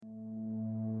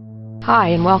Hi,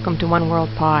 and welcome to One World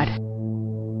Pod.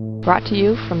 Brought to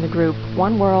you from the group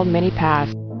One World Many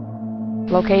Paths,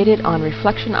 located on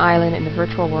Reflection Island in the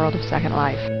virtual world of Second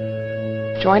Life.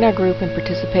 Join our group and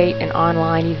participate in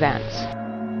online events.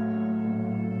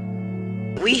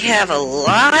 We have a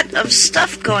lot of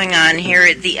stuff going on here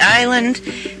at the island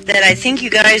that I think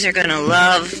you guys are going to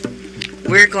love.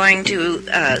 We're going to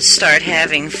start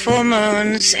having full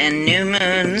moons and new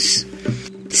moons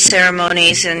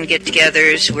ceremonies and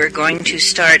get-togethers. We're going to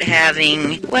start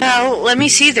having,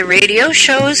 the radio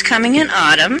show is coming in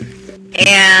autumn,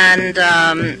 and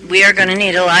we are going to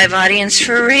need a live audience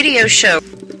for a radio show.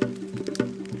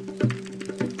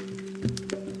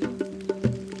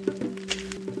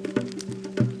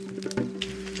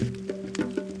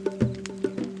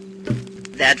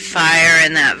 That fire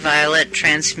and that violet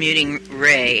transmuting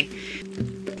ray.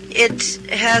 It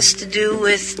has to do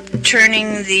with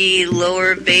turning the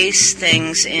lower base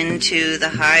things into the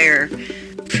higher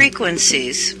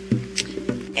frequencies.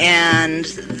 And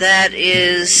that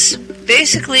is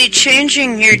basically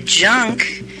changing your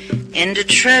junk into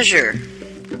treasure,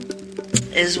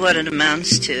 is what it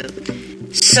amounts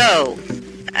to. So,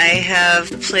 I have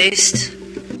placed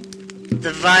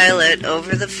the violet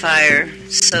over the fire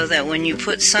so that when you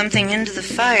put something into the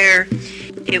fire,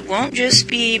 it won't just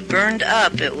be burned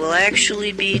up, it will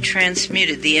actually be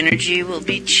transmuted. The energy will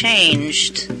be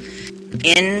changed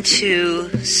into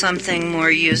something more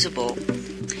usable.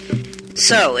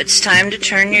 So, it's time to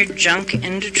turn your junk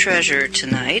into treasure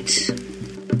tonight.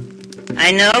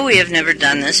 I know we have never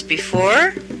done this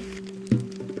before,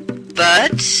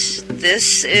 but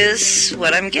this is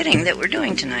what I'm getting that we're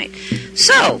doing tonight.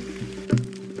 So,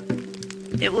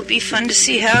 it will be fun to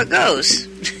see how it goes.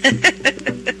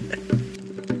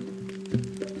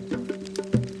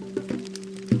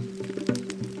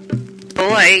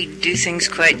 Oh, I do things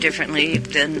quite differently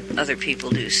than other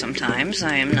people do sometimes.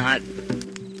 I'm a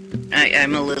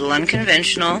little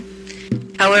unconventional.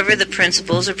 However, the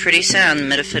principles are pretty sound. The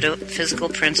metaphysical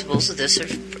principles of this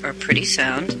are pretty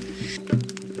sound.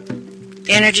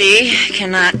 Energy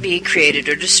cannot be created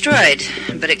or destroyed,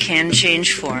 but it can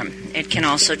change form. It can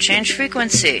also change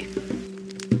frequency.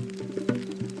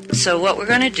 So what we're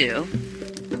going to do,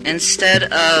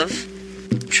 instead of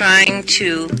trying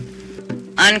to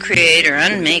uncreate or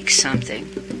unmake something,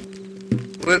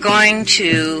 we're going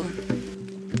to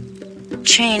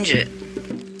change it.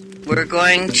 We're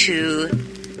going to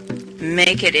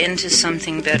make it into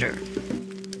something better.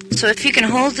 So if you can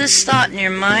hold this thought in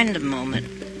your mind a moment,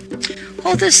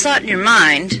 hold this thought in your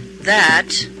mind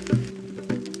that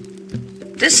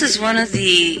this is one of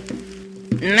the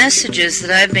messages that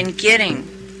I've been getting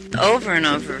over and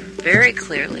over very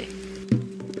clearly.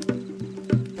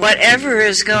 Whatever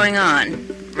is going on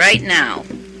right now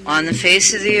on the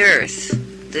face of the earth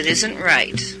that isn't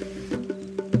right,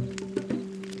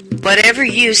 whatever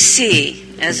you see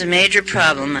as a major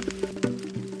problem,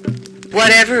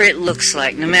 whatever it looks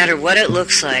like, no matter what it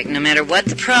looks like, no matter what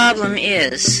the problem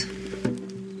is,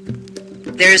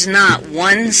 there's not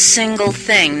one single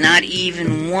thing, not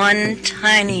even one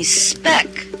tiny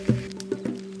speck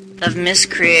of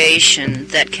miscreation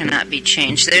that cannot be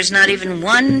changed. There's not even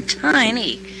one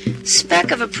tiny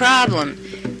speck of a problem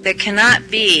that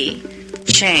cannot be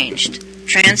changed,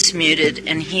 transmuted,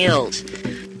 and healed.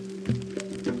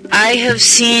 I have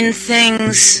seen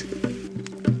things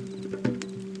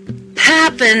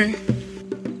happen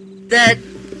that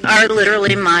are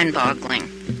literally mind-boggling.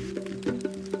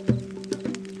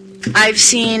 I've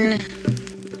seen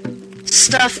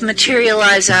stuff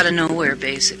materialize out of nowhere,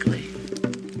 basically.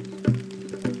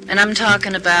 And I'm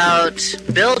talking about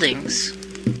buildings.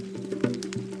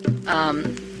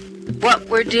 What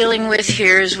we're dealing with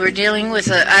here is we're dealing with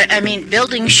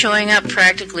buildings showing up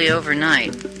practically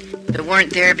overnight that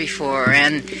weren't there before,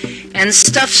 and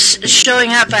stuff's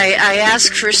showing up. I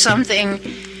ask for something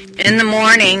in the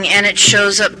morning, and it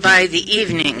shows up by the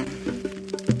evening.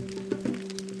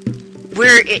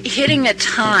 We're hitting a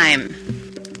time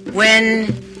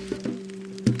when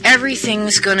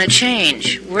everything's going to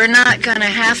change. We're not going to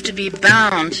have to be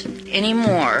bound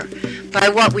anymore by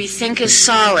what we think is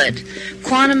solid.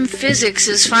 Quantum physics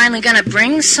is finally going to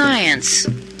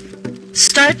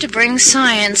start to bring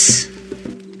science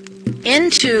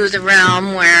into the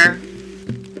realm where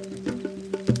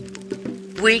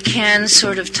we can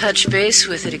sort of touch base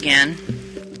with it again.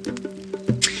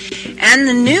 And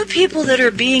the new people that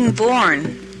are being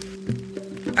born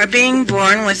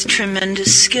with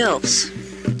tremendous skills.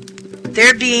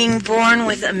 They're being born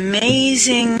with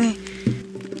amazing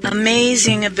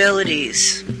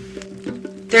abilities.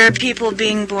 There are people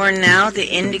being born now, the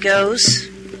indigos,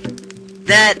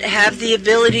 that have the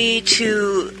ability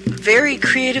to very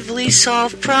creatively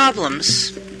solve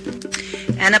problems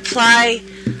and apply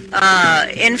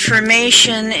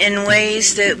information in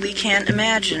ways that we can't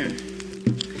imagine.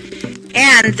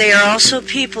 And they are also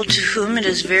people to whom it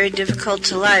is very difficult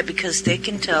to lie because they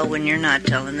can tell when you're not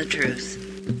telling the truth.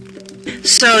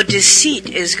 So deceit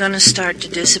is going to start to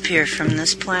disappear from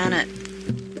this planet.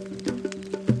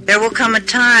 There will come a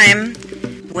time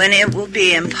when it will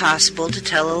be impossible to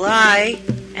tell a lie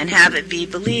and have it be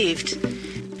believed,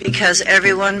 because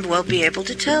everyone will be able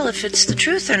to tell if it's the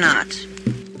truth or not.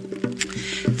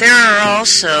 There are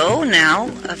also now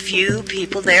a few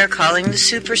people they are calling the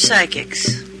super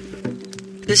psychics.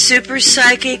 The super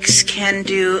psychics can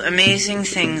do amazing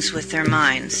things with their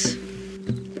minds.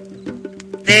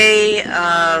 They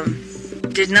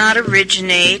did not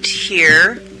originate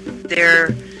here.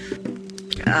 Their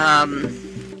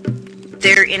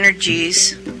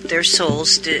energies, their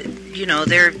souls, their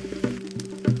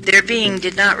being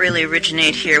did not really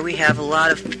originate here. We have a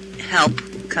lot of help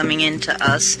coming into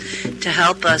us to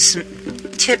help us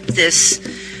tip this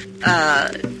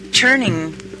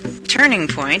turning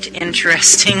point,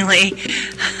 interestingly,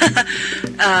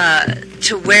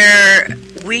 to where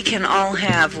we can all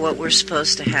have what we're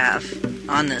supposed to have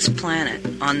on this planet,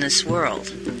 on this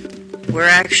world. We're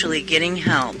actually getting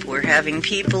help. We're having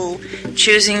people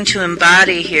choosing to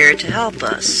embody here to help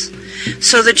us.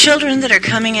 So the children that are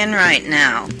coming in right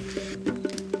now,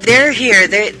 they're here.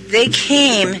 They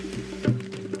came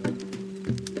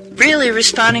really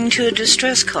responding to a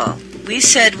distress call. We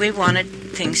said we wanted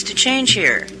things to change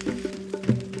here.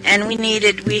 And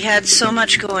we had so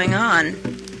much going on.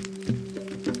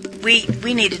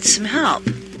 We needed some help.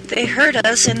 They heard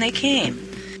us and they came.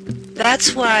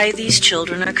 That's why these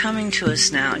children are coming to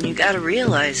us now, and you got to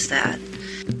realize that.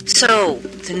 So,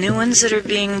 the new ones that are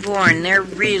being born, they're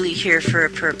really here for a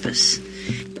purpose.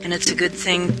 And it's a good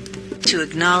thing to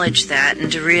acknowledge that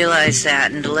and to realize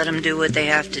that and to let them do what they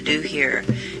have to do here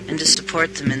and to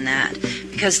support them in that,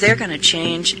 because they're going to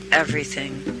change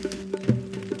everything.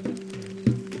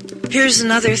 Here's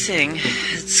another thing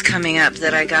that's coming up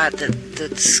that I got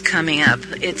that's coming up.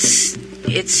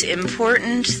 It's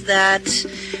important that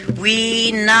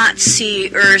we not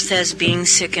see Earth as being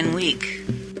sick and weak.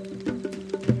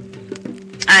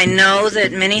 I know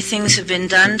that many things have been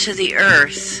done to the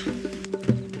Earth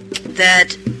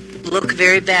that look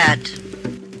very bad.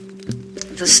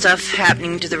 The stuff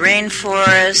happening to the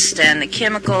rainforest and the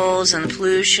chemicals and the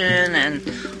pollution and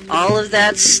all of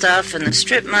that stuff and the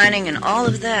strip mining and all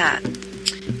of that.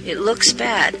 It looks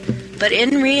bad. But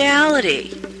in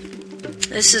reality,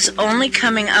 this is only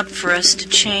coming up for us to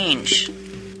change.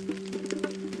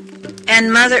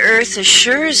 And Mother Earth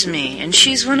assures me, and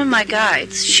she's one of my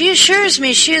guides, she assures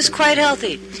me she is quite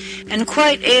healthy and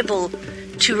quite able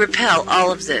to repel all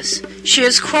of this. She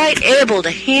is quite able to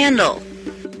handle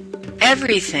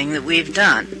everything that we've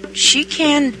done. She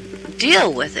can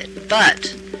deal with it,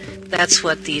 but that's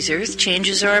what these earth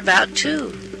changes are about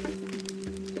too.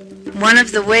 One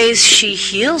of the ways she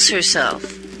heals herself,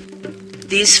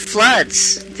 these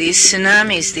floods, these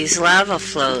tsunamis, these lava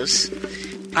flows,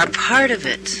 are part of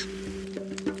it.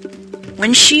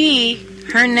 When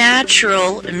her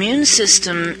natural immune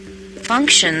system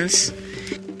functions,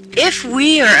 if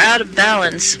we are out of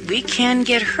balance, we can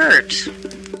get hurt.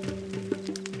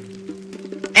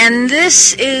 And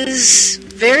this is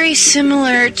very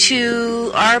similar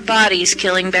to our bodies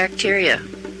killing bacteria.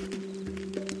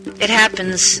 It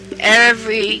happens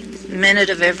every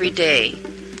minute of every day.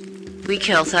 We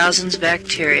kill thousands of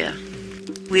bacteria.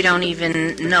 We don't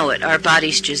even know it. Our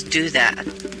bodies just do that.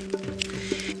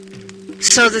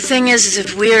 So the thing is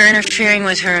if we are interfering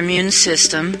with her immune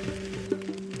system,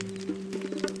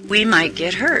 we might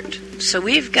get hurt. So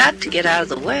we've got to get out of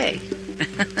the way.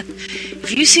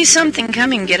 If you see something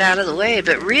coming, get out of the way.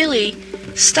 But really,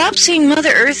 stop seeing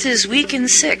Mother Earth as weak and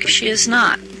sick. She is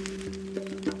not.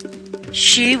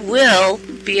 She will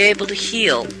be able to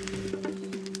heal.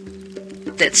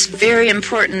 That's very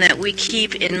important that we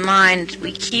keep in mind,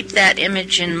 we keep that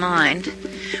image in mind.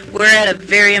 We're at a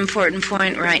very important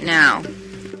point right now.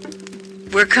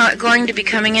 We're going to be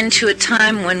coming into a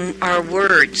time when our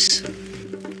words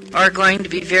are going to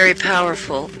be very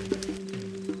powerful.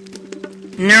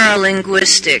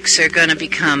 Neurolinguistics are going to be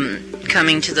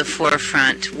coming to the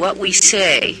forefront. What we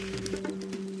say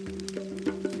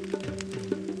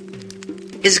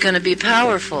is going to be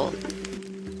powerful.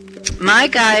 My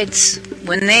guides,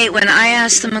 when I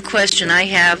ask them a question, I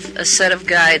have a set of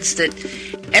guides that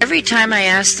every time I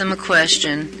ask them a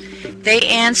question, they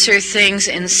answer things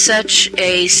in such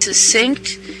a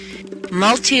succinct,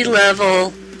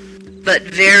 multi-level but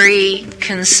very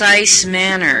concise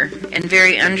manner and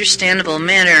very understandable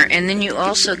manner, and then you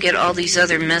also get all these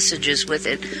other messages with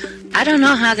it. I don't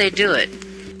know how they do it,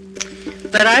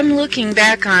 but I'm looking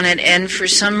back on it, and for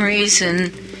some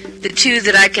reason, the two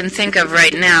that I can think of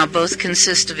right now both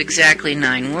consist of exactly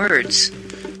 9 words.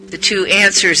 The 2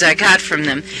 answers I got from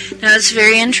them. Now, it's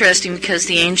very interesting because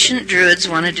the ancient Druids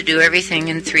wanted to do everything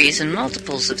in 3s and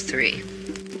multiples of 3.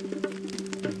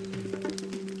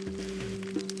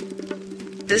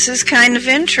 This is kind of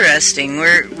interesting.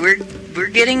 We're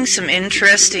getting some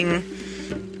interesting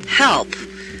help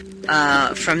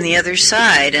from the other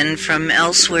side and from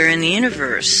elsewhere in the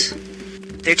universe.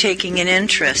 They're taking an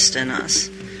interest in us.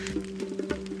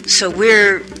 So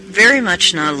we're very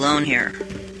much not alone here.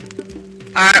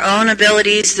 Our own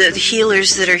abilities, the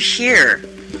healers that are here,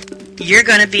 you're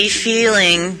going to be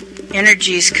feeling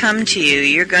energies come to you.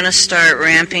 You're going to start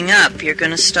ramping up. You're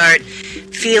going to start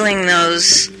feeling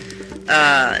those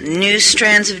new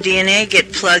strands of DNA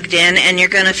get plugged in, and you're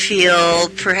going to feel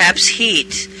perhaps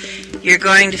heat. You're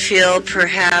going to feel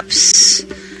perhaps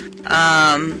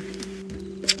odd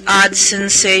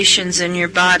sensations in your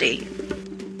body.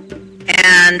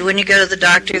 And when you go to the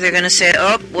doctor, they're going to say,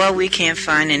 oh, well, we can't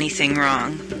find anything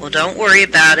wrong. Well, don't worry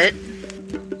about it.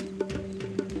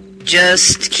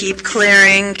 Just keep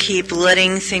clearing, keep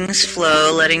letting things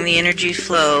flow, letting the energy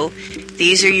flow.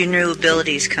 These are your new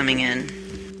abilities coming in.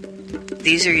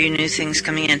 These are your new things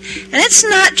coming in. And it's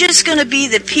not just going to be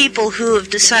the people who have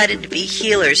decided to be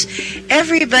healers.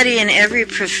 Everybody in every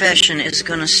profession is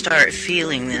going to start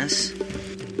feeling this.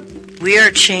 We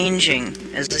are changing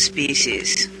as a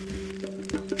species.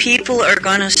 People are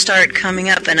going to start coming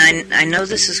up, and I know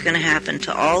this is going to happen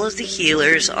to all of the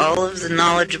healers, all of the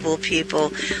knowledgeable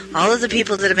people, all of the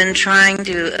people that have been trying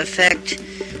to affect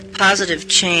positive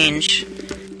change.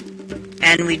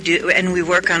 And we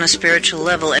work on a spiritual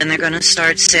level, and they're going to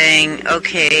start saying,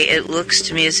 okay, it looks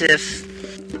to me as if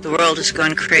the world is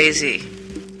going crazy.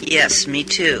 Yes, me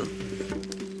too.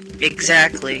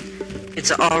 Exactly.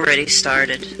 It's already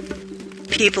started.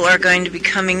 People are going to be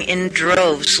coming in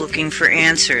droves looking for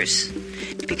answers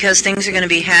because things are going to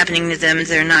be happening to them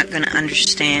they're not going to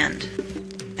understand.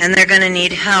 And they're going to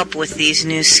need help with these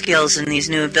new skills and these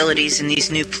new abilities and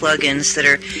these new plugins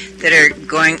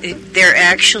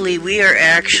we are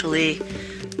actually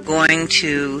going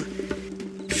to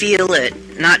feel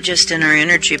it, not just in our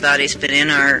energy bodies, but in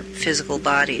our physical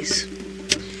bodies.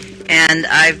 And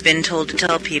I've been told to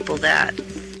tell people that.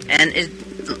 And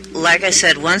like I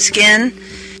said, once again,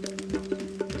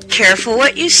 careful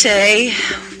what you say.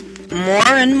 More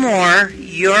and more,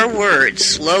 your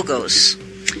words, logos,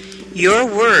 your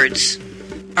words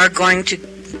are going to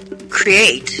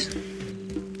create.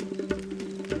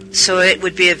 So it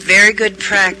would be a very good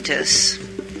practice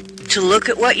to look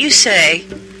at what you say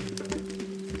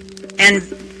and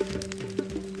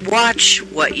watch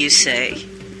what you say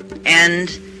and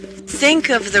think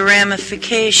of the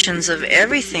ramifications of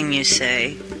everything you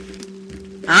say.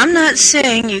 I'm not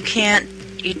saying you can't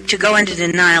to go into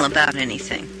denial about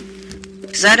anything,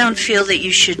 because I don't feel that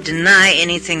you should deny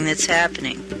anything that's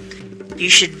happening. You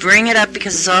should bring it up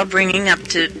because it's all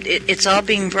it's all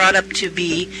being brought up to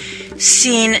be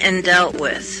seen and dealt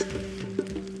with.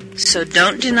 So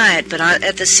don't deny it, but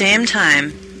at the same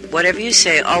time, whatever you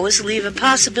say, always leave a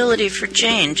possibility for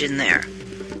change in there.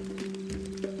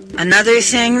 Another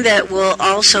thing that will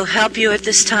also help you at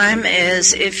this time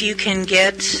is if you can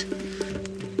get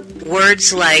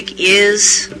words like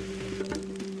is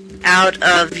out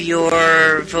of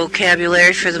your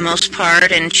vocabulary for the most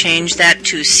part and change that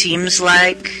to seems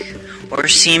like or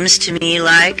seems to me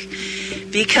like,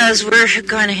 because we're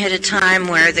going to hit a time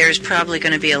where there's probably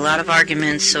going to be a lot of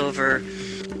arguments over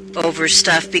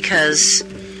stuff, because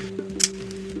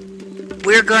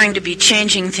we're going to be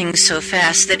changing things so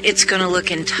fast that it's going to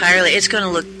look entirely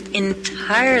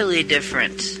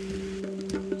different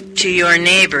to your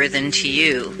neighbor than to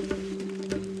you.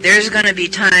 There's going to be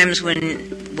times when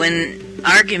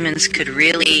arguments could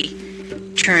really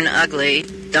turn ugly.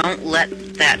 Don't let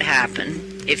that happen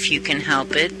if you can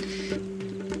help it.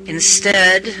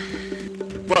 Instead,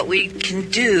 what we can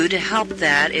do to help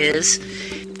that is,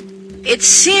 it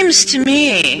seems to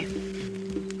me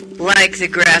like the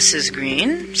grass is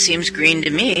green, seems green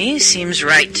to me, seems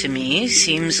right to me,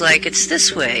 seems like it's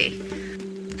this way.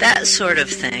 That sort of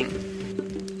thing.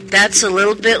 That's a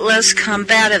little bit less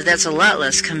combative. That's a lot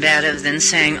less combative than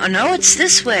saying, oh no, it's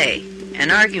this way,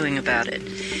 and arguing about it.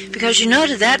 Because you know,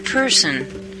 to that person,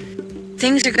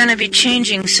 things are going to be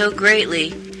changing so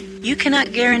greatly, you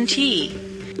cannot guarantee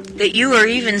that you are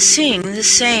even seeing the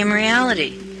same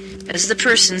reality as the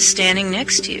person standing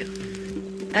next to you.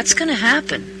 That's going to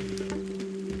happen.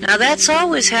 Now, that's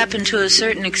always happened to a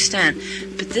certain extent,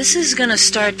 but this is going to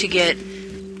start to get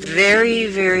very,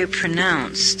 very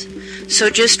pronounced. So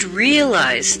just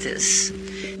realize this,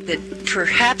 that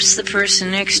perhaps the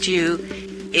person next to you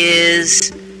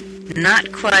is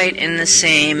not quite in the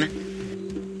same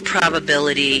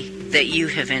probability that you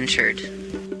have entered.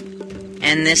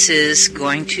 And this is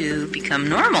going to become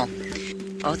normal.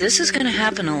 Oh, this is going to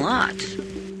happen a lot.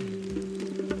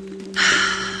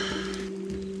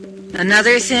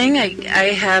 Another thing,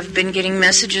 I have been getting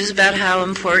messages about how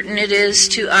important it is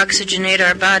to oxygenate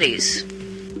our bodies.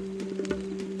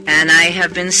 And I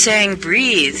have been saying,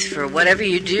 breathe. For whatever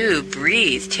you do,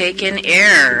 breathe. Take in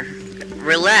air.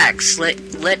 Relax. Let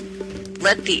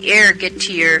the air get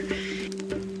to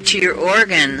your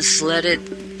organs. Let it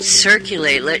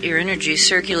circulate. Let your energy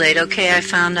circulate. Okay, I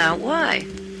found out why.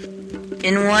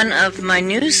 In one of my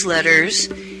newsletters,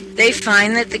 they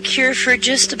find that the cure for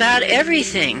just about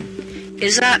everything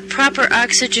is proper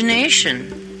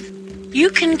oxygenation.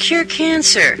 You can cure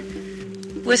cancer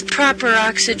with proper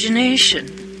oxygenation.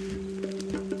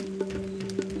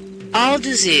 All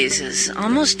diseases,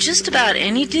 almost just about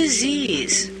any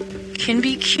disease, can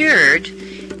be cured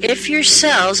if your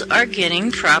cells are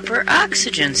getting proper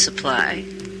oxygen supply.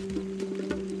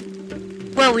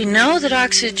 Well, we know that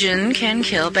oxygen can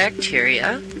kill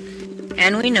bacteria,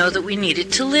 and we know that we need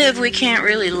it to live. We can't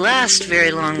really last very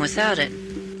long without it.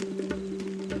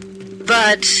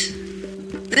 But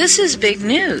this is big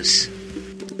news.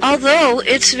 Although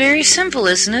it's very simple,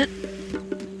 isn't it?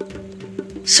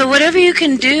 So whatever you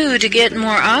can do to get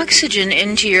more oxygen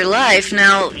into your life,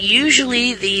 now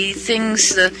usually the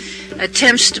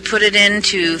attempts to put it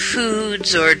into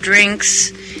foods or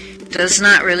drinks does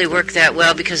not really work that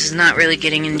well because it's not really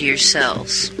getting into your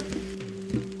cells.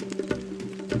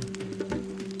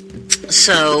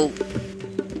 So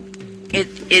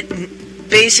it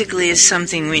basically is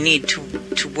something we need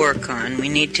to work on. We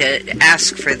need to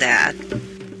ask for that.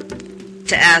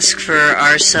 To ask for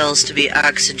our cells to be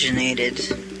oxygenated.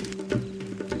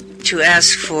 To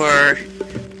ask for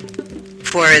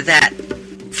that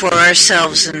for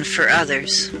ourselves and for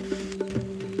others.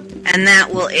 And that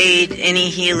will aid any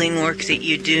healing work that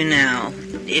you do now,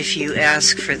 if you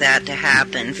ask for that to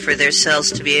happen, for their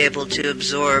cells to be able to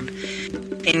absorb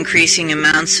increasing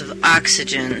amounts of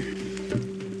oxygen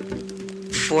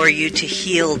for you to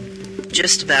heal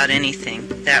just about anything.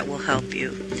 That will help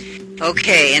you.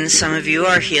 Okay, and some of you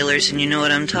are healers and you know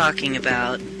what I'm talking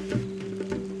about.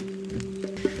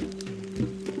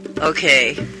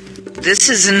 Okay, this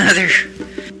is another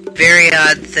very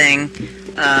odd thing.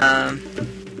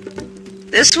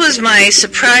 This was my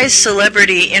surprise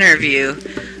celebrity interview.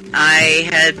 I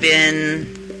had been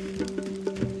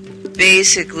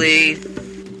basically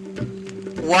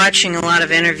watching a lot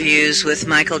of interviews with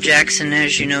Michael Jackson.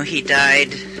 As you know, he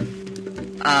died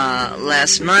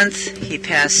last month. He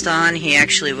passed on. He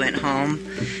actually went home.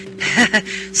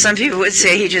 Some people would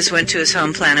say he just went to his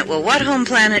home planet. Well, what home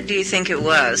planet do you think it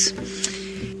was?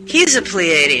 He's a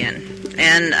Pleiadian.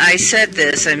 And I said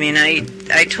this,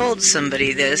 I told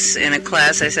somebody this in a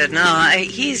class. I said, no,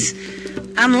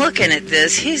 I'm looking at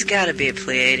this. He's got to be a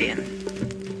Pleiadian.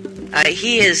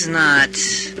 He is not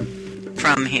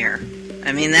from here.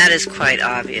 That is quite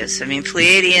obvious.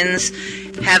 Pleiadians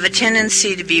have a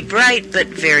tendency to be bright but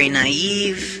very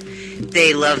naive.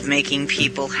 They love making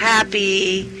people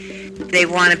happy. They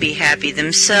want to be happy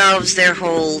themselves. Their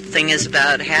whole thing is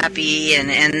about happy,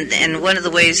 and one of the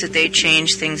ways that they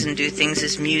change things and do things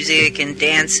is music and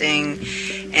dancing,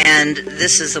 and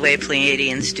this is the way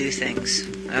Pleiadians do things,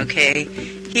 okay?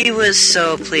 He was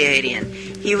so Pleiadian.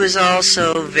 He was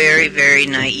also very, very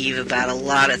naive about a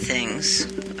lot of things,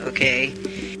 okay?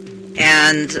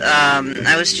 And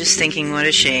I was just thinking, what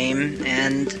a shame,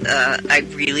 and I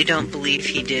really don't believe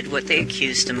he did what they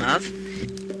accused him of.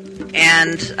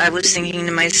 And I was thinking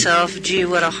to myself, gee,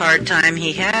 what a hard time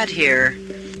he had here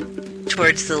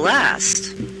towards the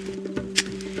last.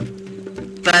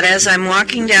 But as I'm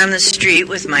walking down the street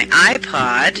with my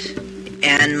iPod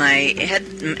and my head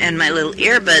and my little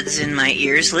earbuds in my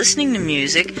ears, listening to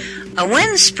music, a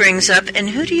wind springs up, and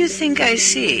who do you think I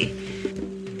see?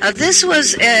 This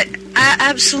was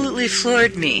absolutely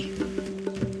floored me.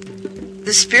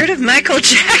 The spirit of Michael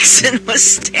Jackson was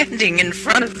standing in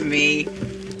front of me.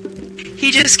 He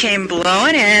just came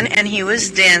blowing in, and he was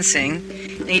dancing.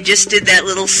 And he just did that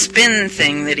little spin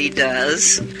thing that he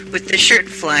does with the shirt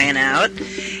flying out.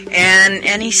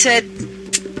 And he said,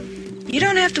 you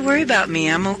don't have to worry about me.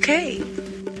 I'm okay.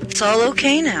 It's all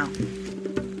okay now.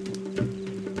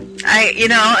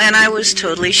 And I was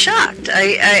totally shocked.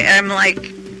 I'm like,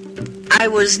 I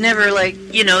was never like,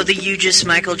 the You Just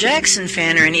Michael Jackson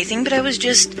fan or anything, but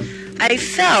I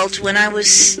felt when I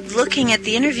was looking at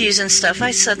the interviews and stuff,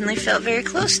 I suddenly felt very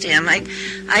close to him.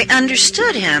 I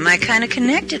understood him. I kind of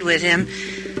connected with him.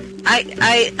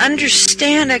 I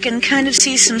understand, I can kind of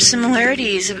see some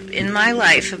similarities in my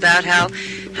life about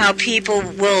how people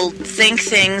will think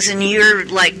things and you're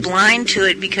like blind to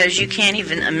it because you can't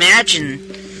even imagine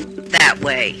that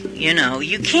way.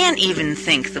 You can't even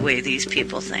think the way these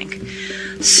people think.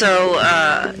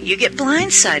 So you get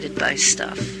blindsided by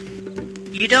stuff.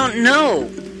 You don't know,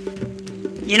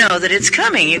 that it's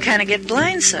coming. You kind of get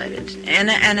blindsided.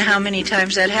 And how many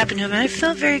times that happened to him, and I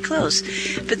felt very close.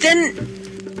 But then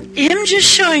him just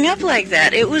showing up like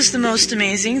that, it was the most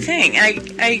amazing thing.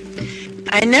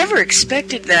 I never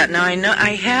expected that. Now I know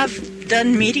I have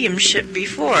done mediumship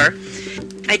before.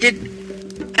 I didn't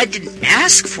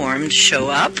ask for him to show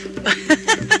up,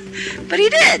 but he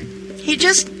did. He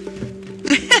just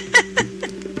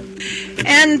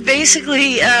and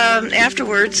basically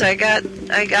afterwards I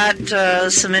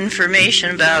got some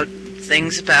information about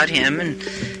things about him,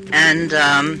 and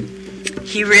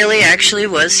he really actually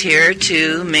was here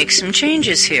to make some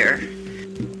changes here.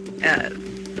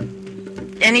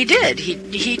 And he did.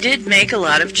 He did make a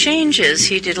lot of changes.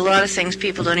 He did a lot of things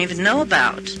people don't even know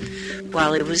about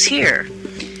while he was here.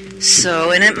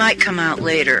 So, and it might come out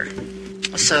later.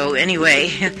 So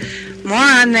anyway, more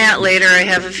on that later. I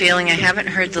have a feeling I haven't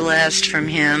heard the last from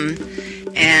him.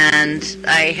 And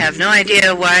I have no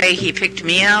idea why he picked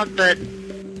me out, but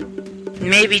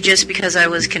maybe just because I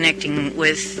was connecting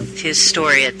with his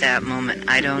story at that moment.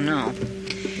 I don't know.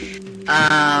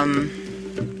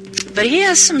 But he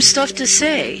has some stuff to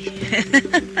say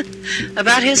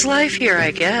about his life here,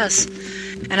 I guess,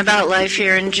 and about life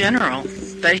here in general.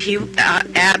 But he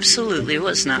absolutely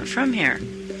was not from here.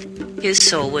 His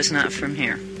soul was not from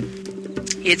here.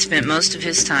 He had spent most of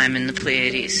his time in the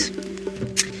Pleiades.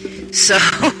 So,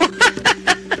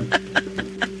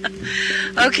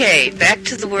 okay, back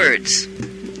to the words.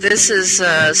 This is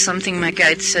something my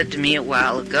guide said to me a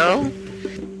while ago.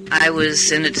 I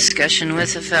was in a discussion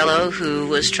with a fellow who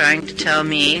was trying to tell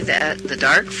me that the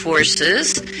dark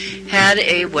forces had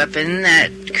a weapon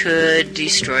that could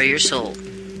destroy your soul.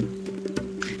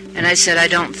 And I said, I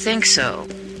don't think so,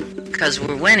 because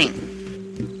we're winning.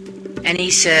 And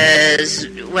he says,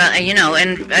 well,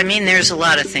 and I mean, there's a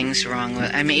lot of things wrong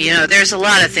with, there's a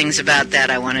lot of things about that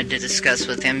I wanted to discuss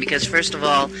with him, because first of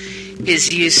all,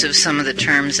 his use of some of the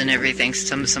terms and everything,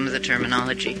 some of the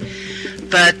terminology.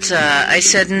 But I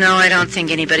said, no, I don't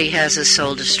think anybody has a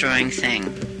soul-destroying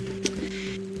thing.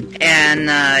 And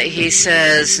he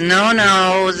says,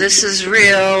 no, this is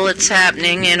real, it's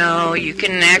happening, you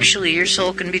can actually, your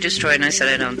soul can be destroyed. And I said,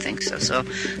 I don't think so. So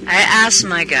I asked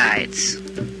my guides.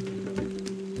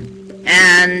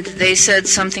 And they said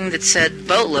something that said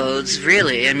boatloads,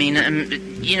 really. I mean,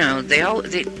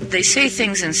 they say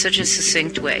things in such a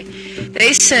succinct way.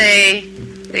 They said,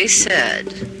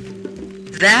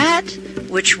 that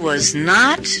which was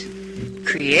not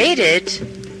created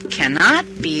cannot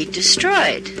be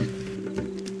destroyed.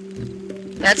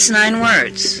 That's 9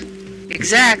 words.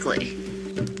 Exactly.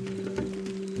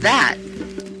 That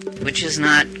which is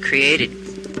not created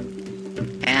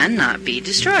can not be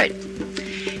destroyed.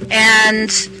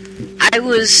 And I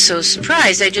was so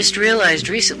surprised. I just realized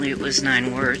recently it was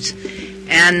 9 words.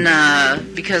 And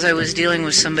because I was dealing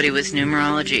with somebody with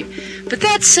numerology. But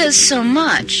that says so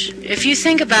much. If you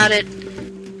think about it,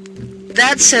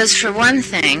 that says, for one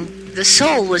thing, the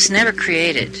soul was never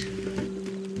created.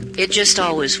 It just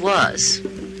always was.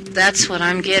 That's what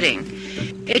I'm getting.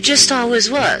 It just always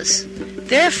was.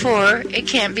 Therefore, it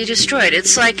can't be destroyed.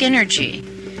 It's like energy.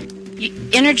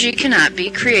 Energy cannot be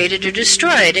created or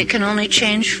destroyed. It can only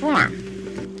change form.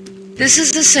 This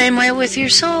is the same way with your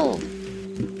soul.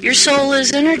 Your soul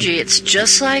is energy. It's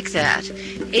just like that.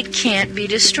 It can't be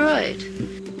destroyed.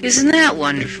 Isn't that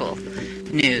wonderful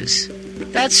news?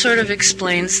 That sort of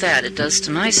explains that. It does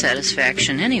to my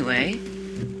satisfaction anyway.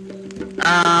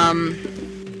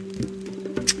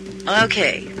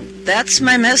 Okay. That's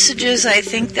my messages. I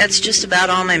think that's just about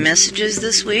all my messages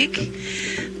this week.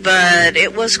 But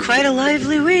it was quite a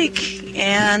lively week,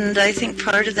 and I think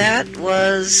part of that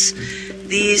was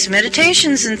these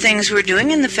meditations and things we're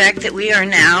doing, and the fact that we are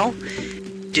now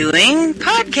doing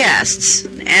podcasts.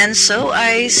 And so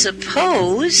I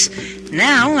suppose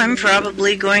now I'm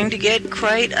probably going to get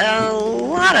quite a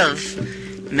lot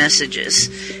of messages,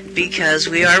 because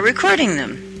we are recording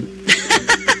them.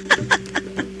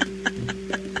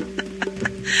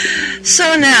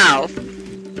 So now,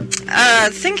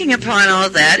 thinking upon all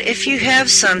that, if you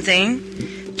have something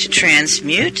to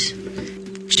transmute,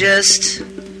 just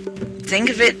think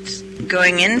of it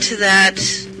going into that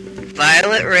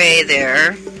violet ray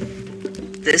there.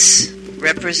 This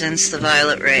represents the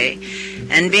violet ray,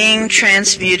 and being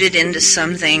transmuted into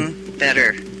something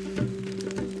better.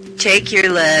 Take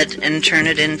your lead and turn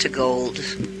it into gold.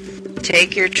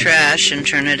 Take your trash and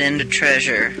turn it into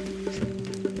treasure.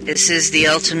 This is the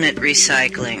ultimate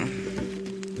recycling.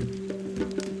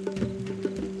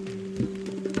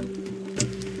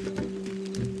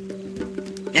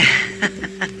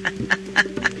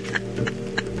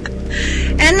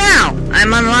 And now,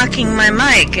 I'm unlocking my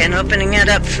mic and opening it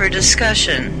up for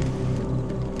discussion.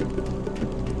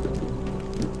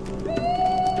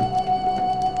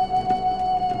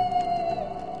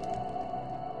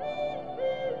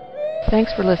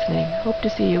 Thanks for listening. Hope to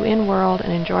see you in-world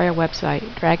and enjoy our website,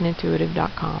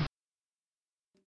 dragonintuitive.com.